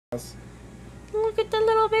Look at the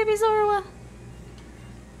little baby Zorua.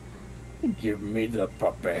 Give me the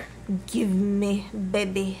puppy. Give me,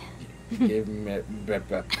 baby. Give me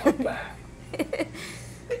baby puppy.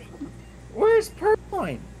 Where's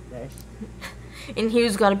Purloin? And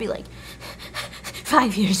Hugh's gotta be like,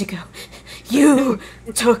 5 years ago, you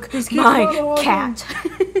took my cat.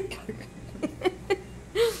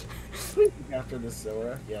 After the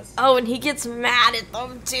Sora, yes. Oh, and he gets mad at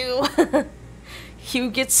them too.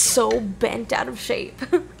 Hugh gets so bent out of shape.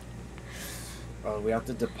 Oh, we have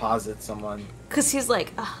to deposit someone. Because he's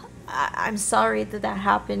like, I'm sorry that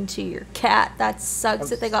happened to your cat. That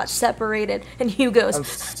sucks that they got separated. And Hugh goes,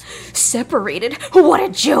 separated? What a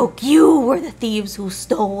joke. You were the thieves who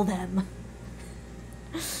stole them.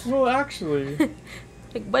 Well, actually.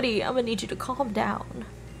 Like, buddy, I'm gonna need you to calm down.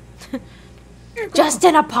 Just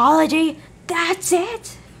an apology? That's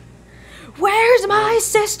it? Where's my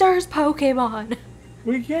sister's Pokemon?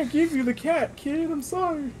 We can't give you the cat, kid. I'm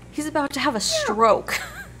sorry. He's about to have a stroke.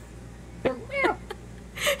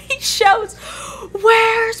 He shouts,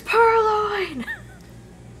 where's Purloin?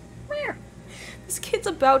 This kid's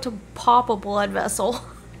about to pop a blood vessel.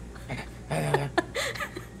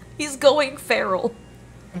 He's going feral.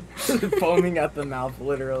 Foaming at the mouth,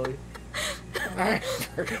 literally.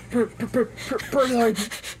 Purloin.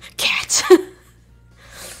 Cat.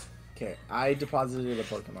 Okay, I deposited a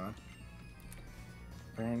Pokemon.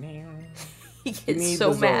 He gets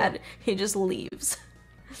so mad, he just leaves.